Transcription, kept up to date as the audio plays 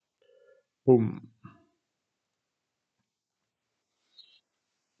Boom.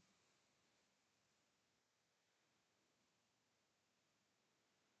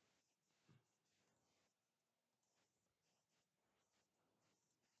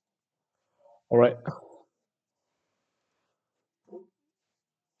 All right.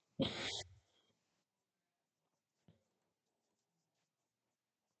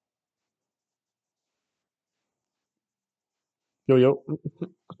 Yo yo.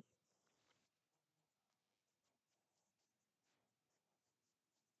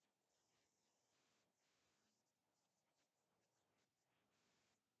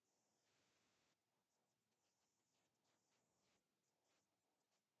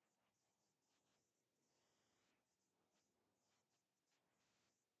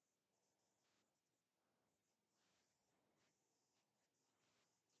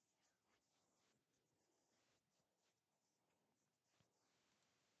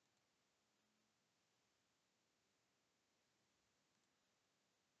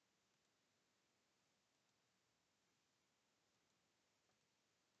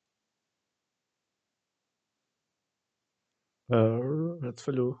 Het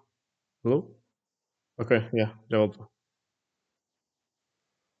falhou. Hello? Okay, yeah, já voltou.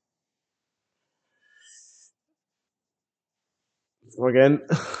 So again.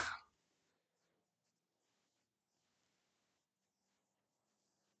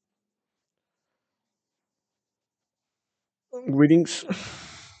 Greetings.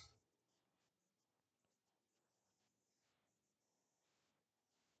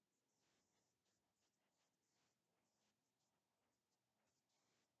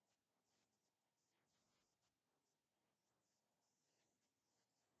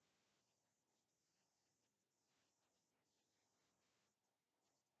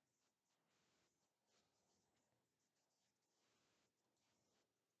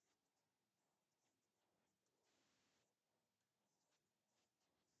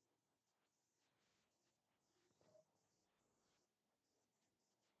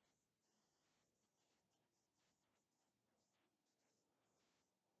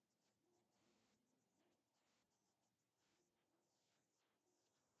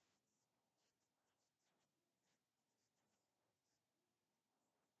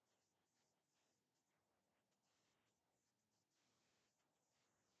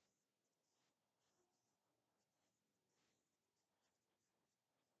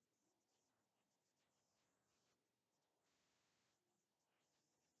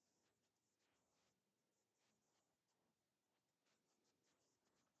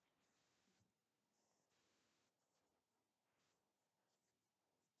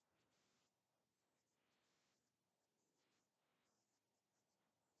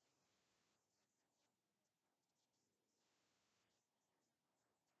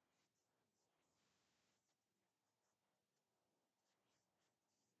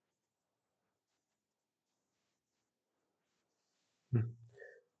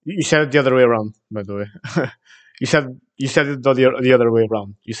 You said it the other way around, by the way. You said it the other way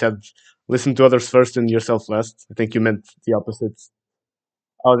around. You said listen to others first and yourself last. I think you meant the opposite.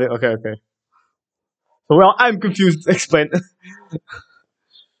 Oh, okay, okay. So well, I'm confused. Explain.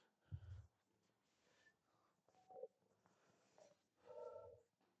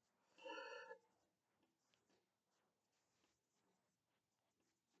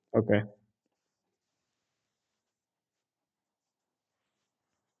 Okay.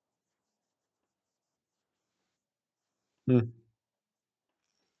 Hmm.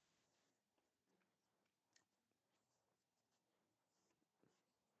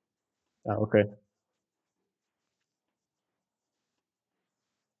 Ah, okay.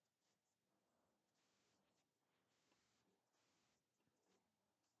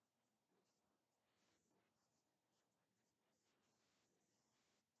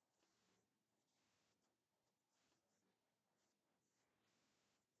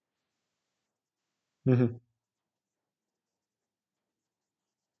 Hmm.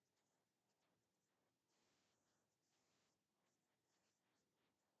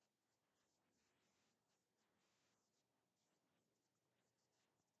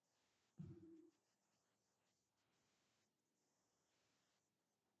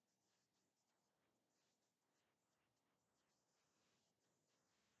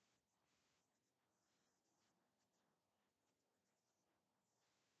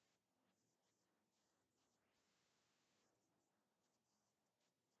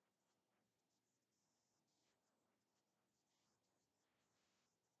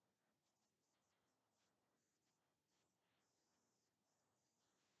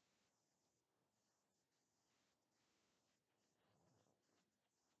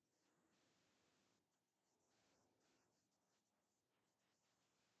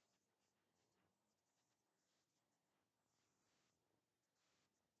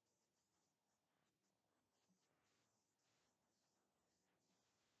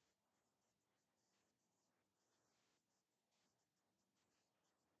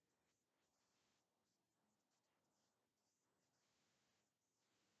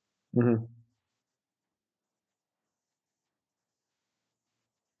 Hmm.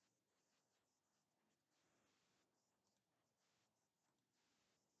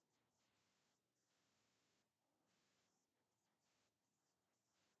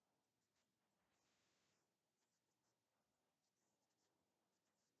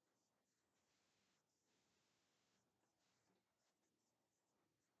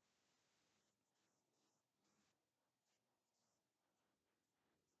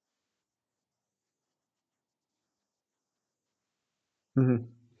 Hmm.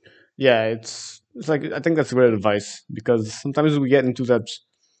 Yeah, it's like I think that's great advice because sometimes we get into that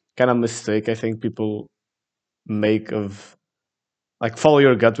kind of mistake. I think people make of like follow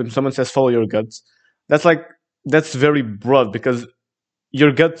your gut. When someone says follow your gut, that's like that's very broad because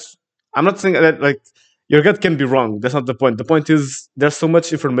your gut. I'm not saying that like your gut can be wrong. That's not the point. The point is there's so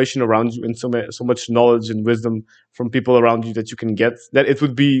much information around you and so much knowledge and wisdom from people around you that you can get that it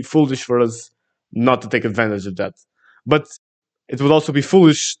would be foolish for us not to take advantage of that. But it would also be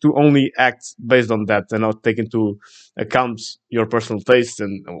foolish to only act based on that and not take into account your personal taste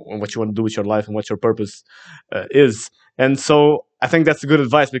and what you want to do with your life and what your purpose is. And so I think that's good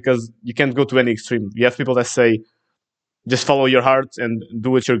advice because you can't go to any extreme. You have people that say just follow your heart and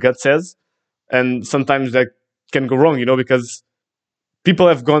do what your gut says, and sometimes that can go wrong, because people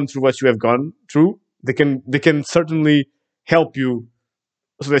have gone through what you have gone through. They can certainly help you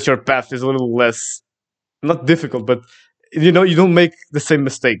so that your path is a little less not difficult, but you don't make the same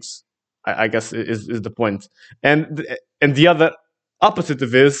mistakes. I guess is the point. And the other opposite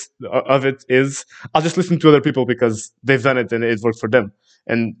of it is I'll just listen to other people because they've done it and it worked for them,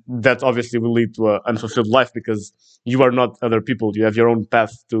 and that obviously will lead to an unfulfilled life because you are not other people. You have your own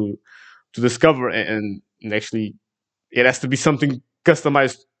path to discover, and actually it has to be something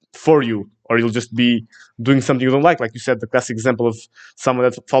customized for you, or you'll just be doing something you don't like you said, the classic example of someone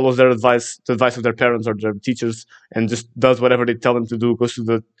that follows the advice of their parents or their teachers, and just does whatever they tell them to do, goes to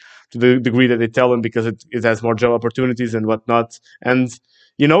the degree that they tell them because it has more job opportunities and whatnot. And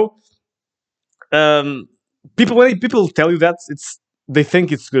you know um, when people tell you that, they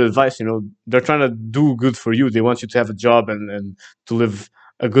think it's good advice. They're trying to do good for you. They want you to have a job and to live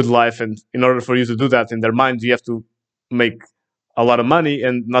a good life, and in order for you to do that, in their mind you have to make a lot of money.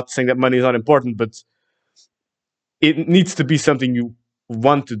 And not saying that money is not important, but it needs to be something you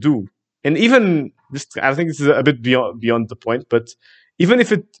want to do. And even just, I think this is a bit beyond the point, but even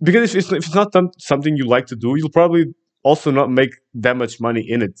if it because if it's not something you like to do, you'll probably also not make that much money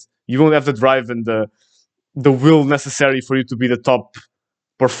in it. You won't have the drive and the will necessary for you to be the top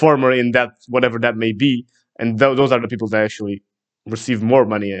performer in that, whatever that may be. And those are the people that actually receive more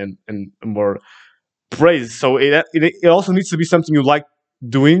money and more praise. So it also needs to be something you like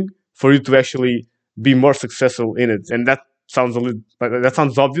doing for you to actually be more successful in it. And that sounds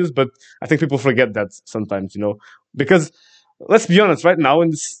obvious, but I think people forget that sometimes, because let's be honest, right now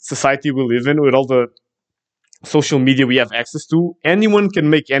in this society we live in, with all the social media we have access to, anyone can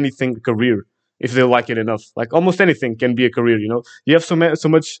make anything a career if they like it enough. Like almost anything can be a career. You have so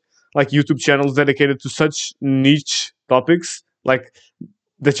much like YouTube channels dedicated to such niche topics, like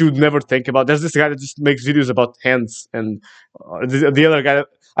that you would never think about. There's this guy that just makes videos about hands, and the other guy.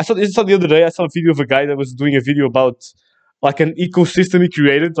 I saw the other day. I saw a video of a guy that was doing a video about like an ecosystem he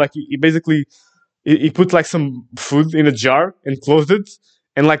created. Like he basically he put like some food in a jar and closed it,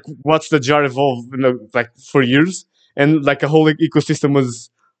 and like watched the jar evolve, like for years, and like a whole ecosystem was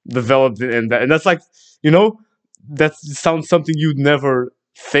developed, and that's like, you know that sounds something you'd never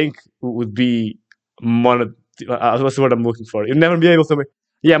think would be monet. What's the word I'm looking for? You'd never be able to make,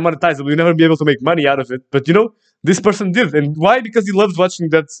 yeah, monetizable. You'd never be able to make money out of it, but this person did, and why? Because he loves watching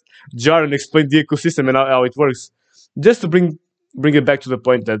that jar and explain the ecosystem and how it works. Just to bring it back to the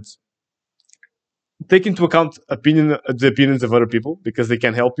point that take into account the opinions of other people because they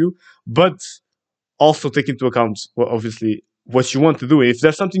can help you, but also take into account, well, obviously, what you want to do. If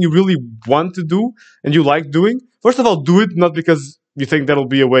there's something you really want to do and you like doing, first of all, do it not because you think that'll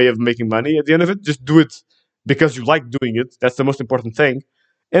be a way of making money at the end of it. Just do it because you like doing it. That's the most important thing,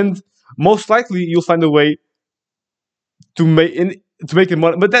 and most likely you'll find a way to make it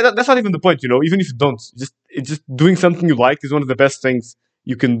money. But that's not even the point. Even if you don't, just doing something you like is one of the best things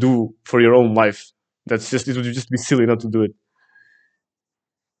you can do for your own life. It would just be silly not to do it.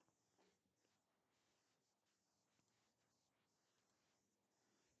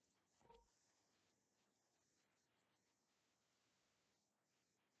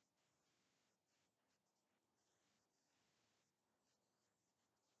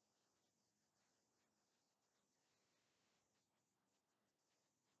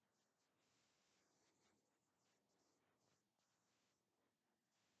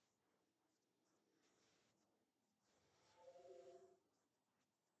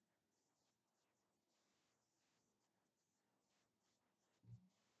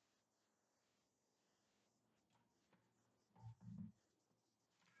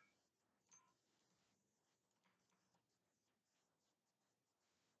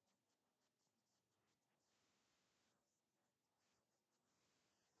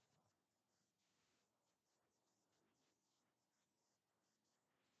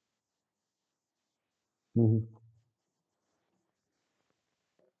 Hmm.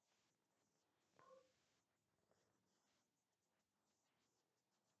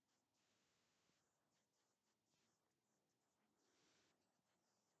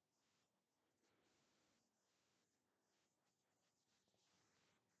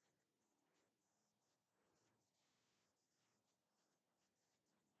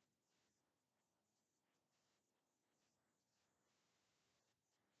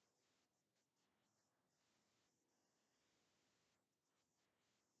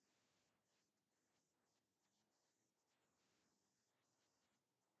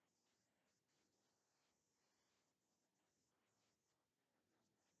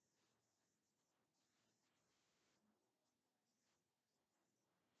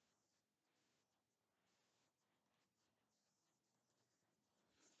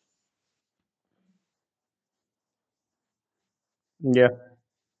 Yeah.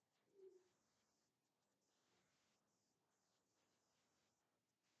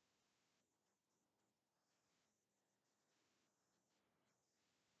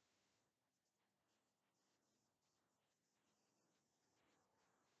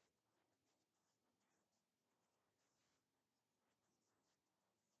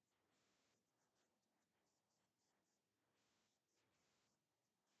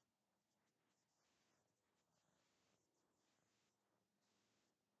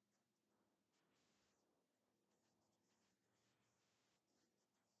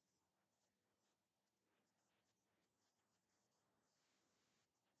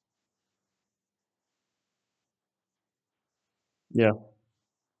 Yeah.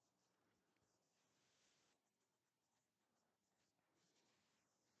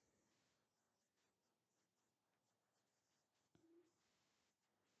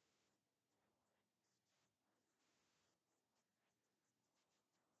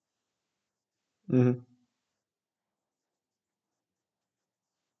 Hmm.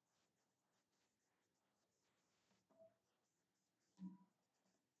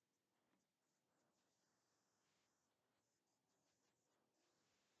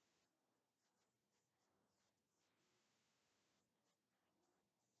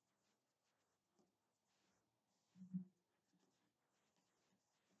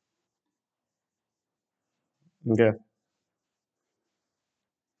 Yeah.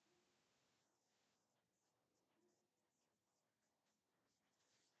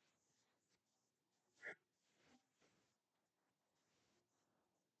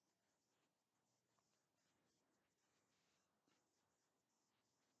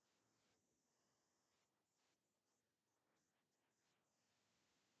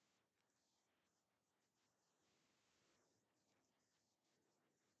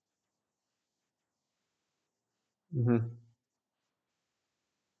 Hmm.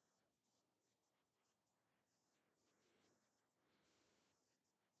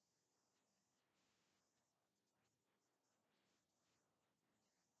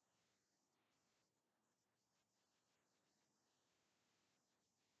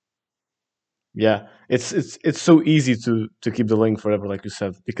 Yeah. It's so easy to keep delaying forever, like you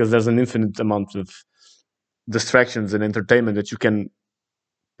said, because there's an infinite amount of distractions and entertainment that you can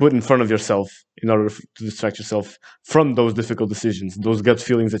put in front of yourself in order to distract yourself from those difficult decisions, those gut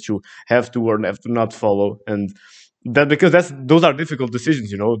feelings that you have to or have to not follow. And that, because that's those are difficult decisions,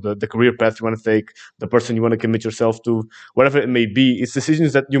 the career path you want to take, the person you want to commit yourself to, whatever it may be. It's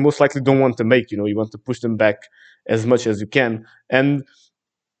decisions that you most likely don't want to make. You want to push them back as much as you can. And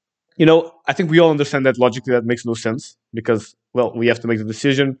I think we all understand that logically that makes no sense, because, well, we have to make the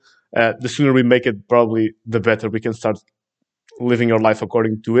decision. The sooner we make it, probably the better we can start living your life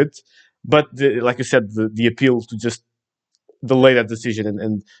according to it. But like you said, the appeal to just delay that decision,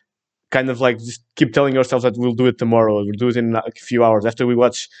 and kind of like just keep telling yourself that we'll do it tomorrow, we'll do it in a few hours after we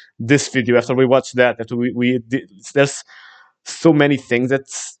watch this video, after we watch that, after there's so many things.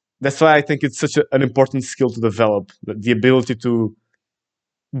 That's why I think it's such an important skill to develop, the ability to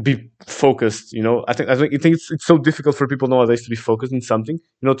be focused. I think it's so difficult for people nowadays to be focused in something.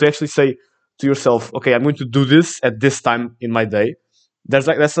 To actually say to yourself, okay, I'm going to do this at this time in my day. That's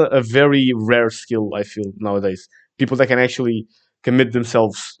a very rare skill, I feel, nowadays. People that can actually commit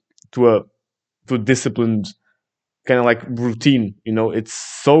themselves to a disciplined kind of like routine. It's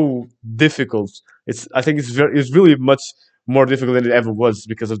so difficult. It's really much more difficult than it ever was,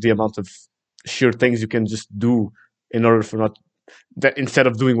 because of the amount of sheer things you can just do in order for not that instead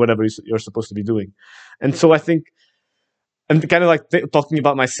of doing whatever you're supposed to be doing. And so I think, and kind of like talking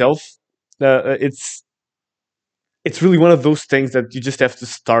about myself, it's really one of those things that you just have to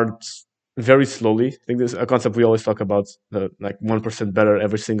start very slowly. I think this is a concept we always talk about, like 1% better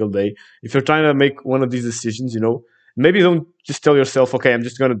every single day. If you're trying to make one of these decisions, maybe don't just tell yourself, okay, I'm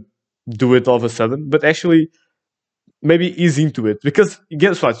just gonna do it all of a sudden, but actually maybe ease into it, because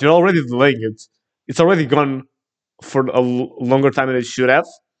guess what? You're already delaying it. It's already gone for a longer time than it should have.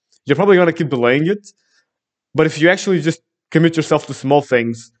 You're probably gonna keep delaying it, but if you actually just commit yourself to small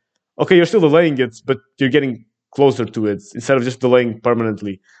things, okay, you're still delaying it, but you're getting closer to it instead of just delaying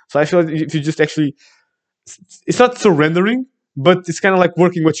permanently. So I feel like if you just actually, it's not surrendering, but it's kind of like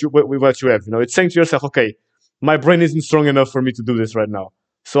working with what you have. It's saying to yourself, okay, my brain isn't strong enough for me to do this right now,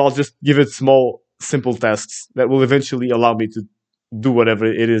 so I'll just give it small, simple tasks that will eventually allow me to do whatever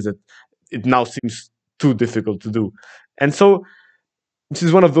it is that it now seems too difficult to do. And so this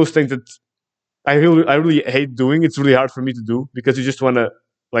is one of those things that I really hate doing. It's really hard for me to do because you just want to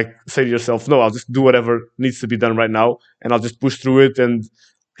like say to yourself, no, I'll just do whatever needs to be done right now, and I'll just push through it and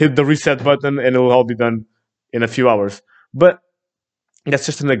hit the reset button, and it'll all be done in a few hours. But that's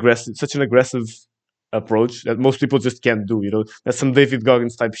just such an aggressive approach that most people just can't do. That's some David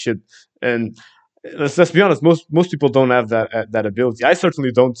Goggins type shit. And let's be honest, most people don't have that ability. I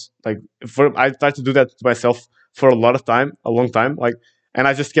certainly don't. Like, I tried to do that to myself for a long time. Like, and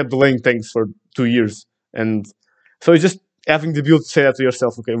I just kept delaying things for 2 years. And so it's just having the ability to say that to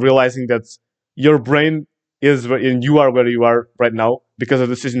yourself. Okay, realizing that your brain and you are where you are right now because of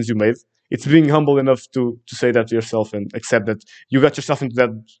decisions you made. It's being humble enough to say that to yourself and accept that you got yourself into that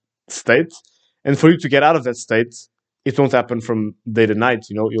state. And for you to get out of that state, it won't happen from day to night.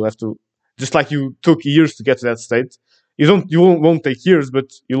 You'll have to, just like you took years to get to that state. You won't take years,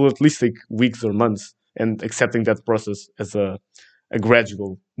 but you'll at least take weeks or months, and accepting that process as a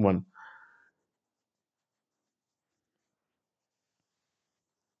gradual one.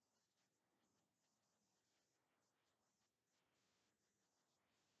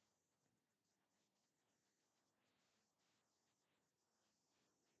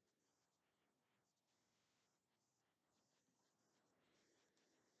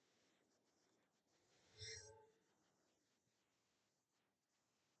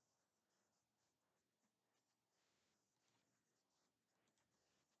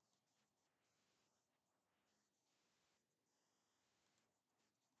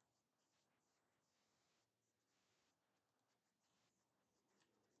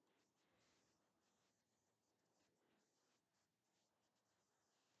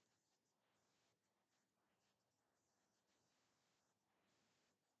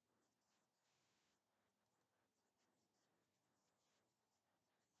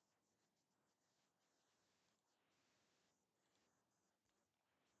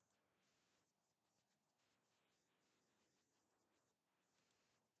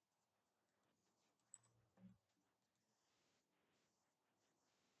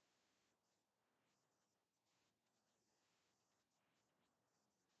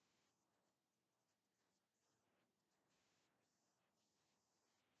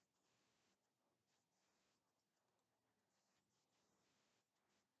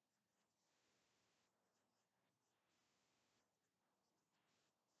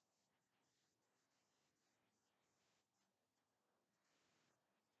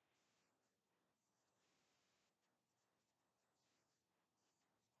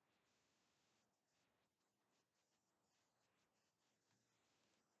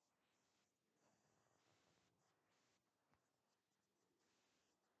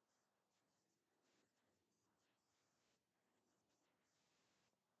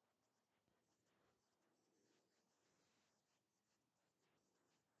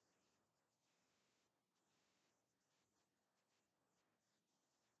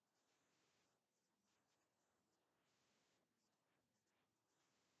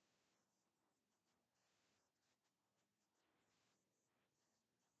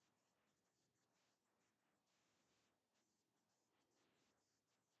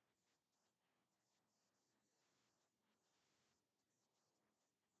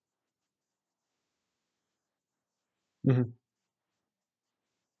 Hmm.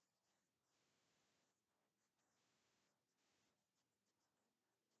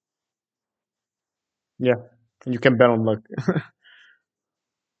 Yeah, you can bet on luck.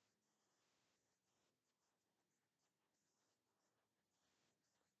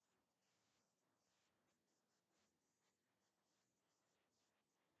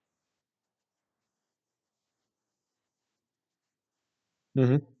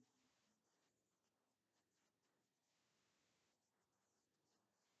 Hmm.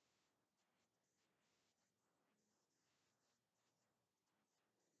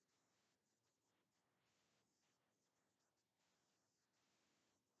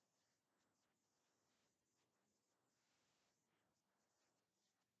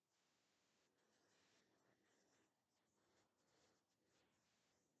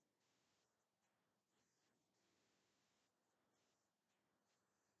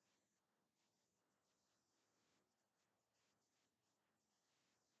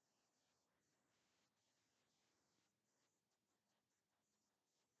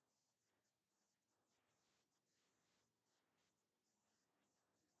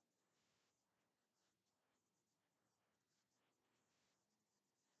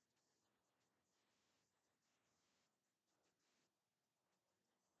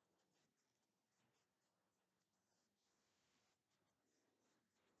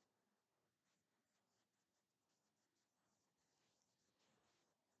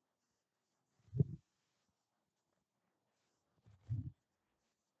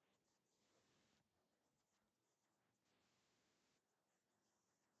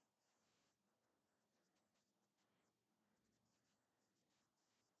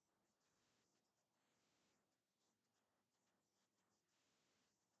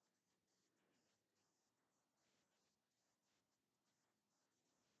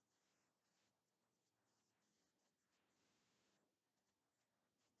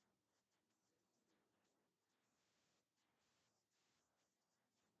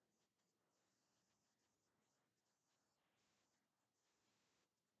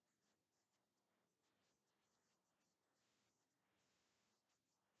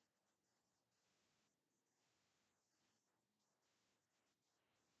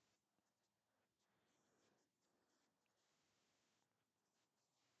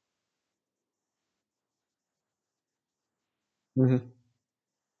 Hmm.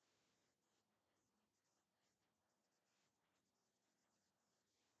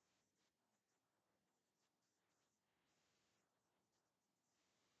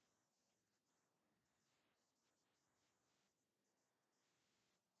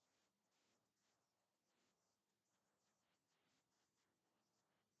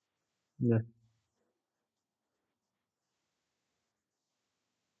 Yeah.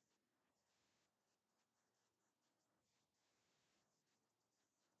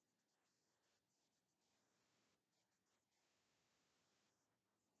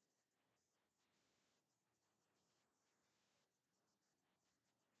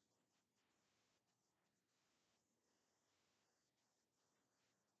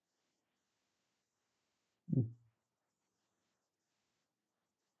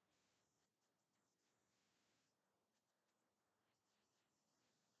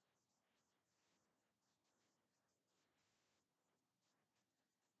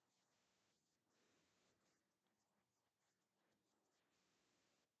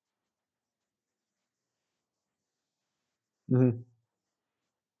 Hmm.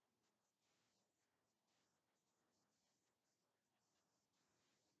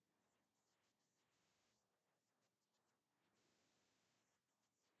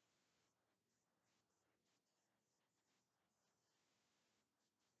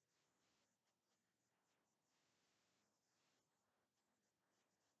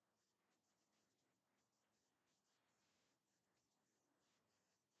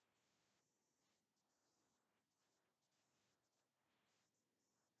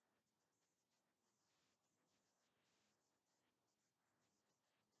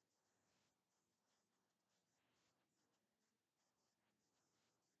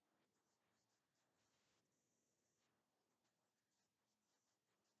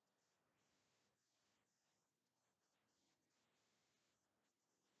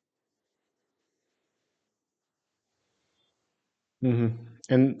 Hmm.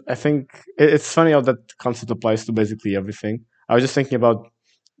 And I think it's funny how that concept applies to basically everything. I was just thinking about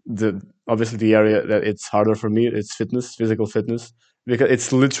the obviously the area that it's harder for me. It's fitness, physical fitness, because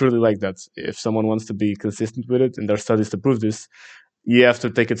it's literally like that. If someone wants to be consistent with it, and there are studies to prove this, you have to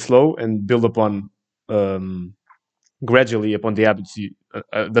take it slow and build upon um, gradually upon the habits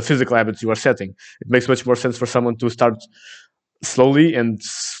the physical habits you are setting. It makes much more sense for someone to start slowly and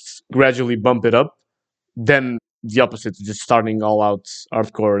gradually bump it up than the opposite, just starting all out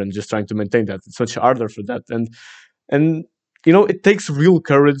hardcore and just trying to maintain that. It's much harder for that, and it takes real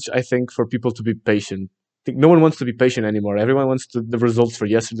courage, I think, for people to be patient. I think no one wants to be patient anymore. Everyone wants the results for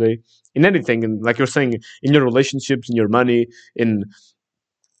yesterday in anything, and like you're saying, in your relationships, in your money, in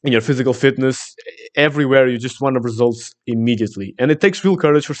in your physical fitness, everywhere you just want the results immediately. And it takes real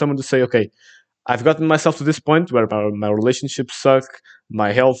courage for someone to say, okay, I've gotten myself to this point where my relationships suck,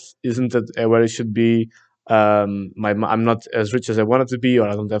 my health isn't where it should be, I'm not as rich as I wanted to be, or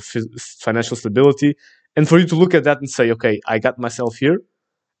I don't have financial stability. And for you to look at that and say, okay, I got myself here,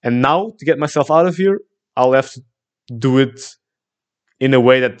 and now to get myself out of here, I'll have to do it in a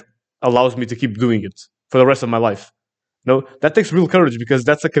way that allows me to keep doing it for the rest of my life. No, that takes real courage because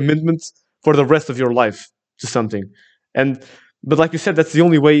that's a commitment for the rest of your life to something. And but like you said, that's the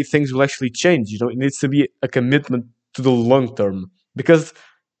only way things will actually change. It needs to be a commitment to the long term because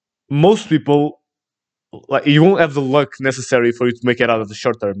most people like you won't have the luck necessary for you to make it out of the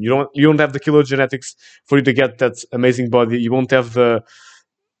short term. You don't have the killer genetics for you to get that amazing body. You won't have the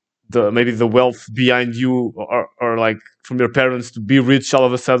maybe the wealth behind you or like from your parents to be rich all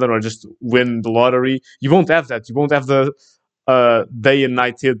of a sudden or just win the lottery. You won't have that. You won't have the day and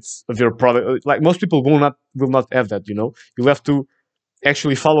night hits of your product. Like most people will not have that. You'll have to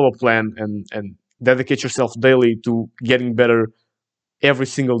actually follow a plan and dedicate yourself daily to getting better every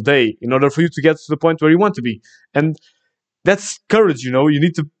single day in order for you to get to the point where you want to be. And that's courage. You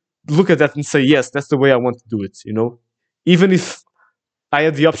need to look at that and say, yes, that's the way I want to do it. Even if I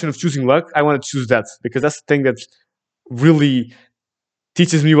had the option of choosing luck, I want to choose that because that's the thing that really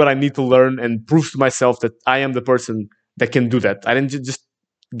teaches me what I need to learn and proves to myself that I am the person that can do that. I didn't just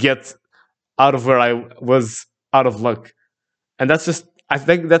get out of where I was out of luck. And that's just, I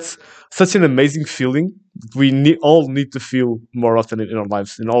think that's such an amazing feeling. All need to feel more often in our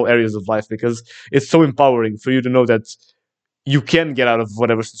lives, in all areas of life, because it's so empowering for you to know that you can get out of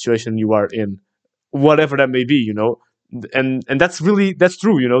whatever situation you are in, whatever that may be. And that's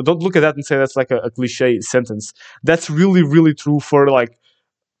true. Don't look at that and say that's like a cliche sentence. That's really really true for like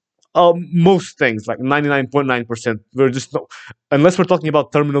most things, like 99.9%. We're just no, unless we're talking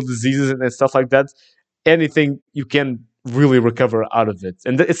about terminal diseases and stuff like that, anything you can really recover out of it.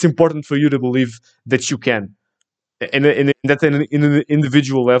 And it's important for you to believe that you can. and that in an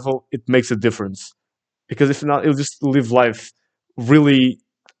individual level, it makes a difference. Because if not, you'll just live life really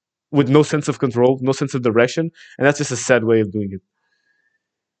with no sense of control, no sense of direction, and that's just a sad way of doing it.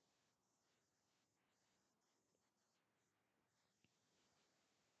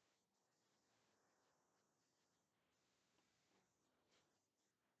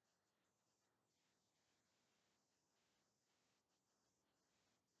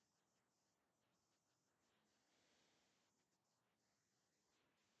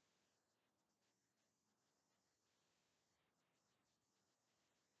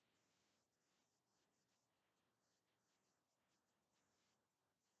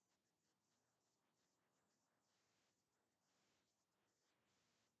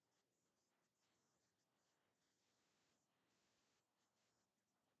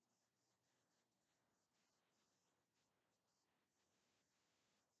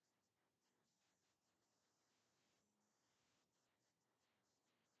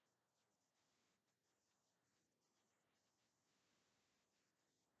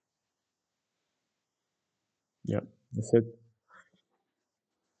 Yeah, that's it.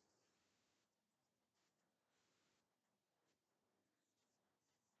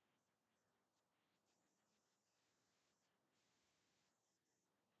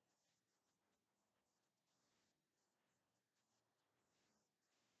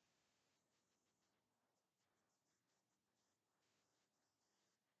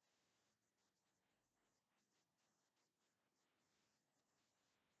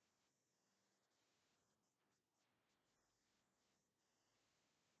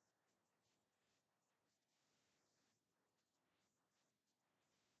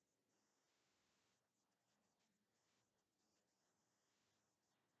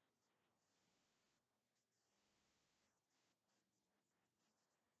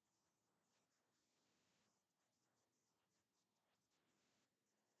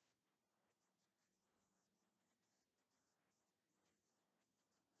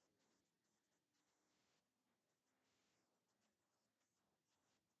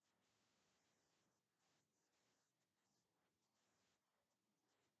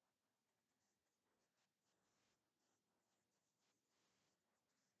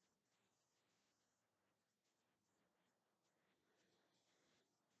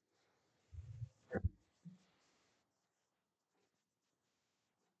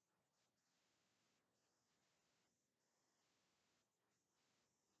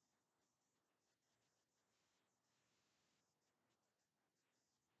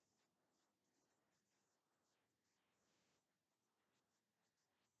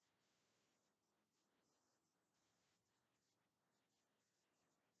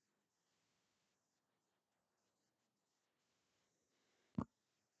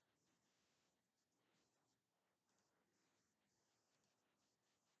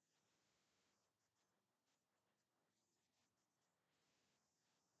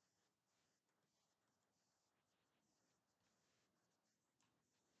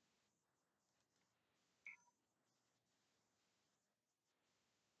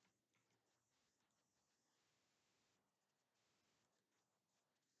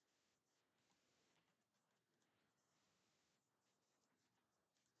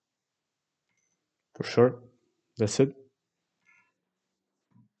 For sure. That's it.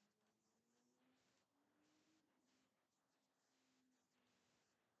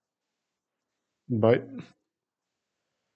 Bye.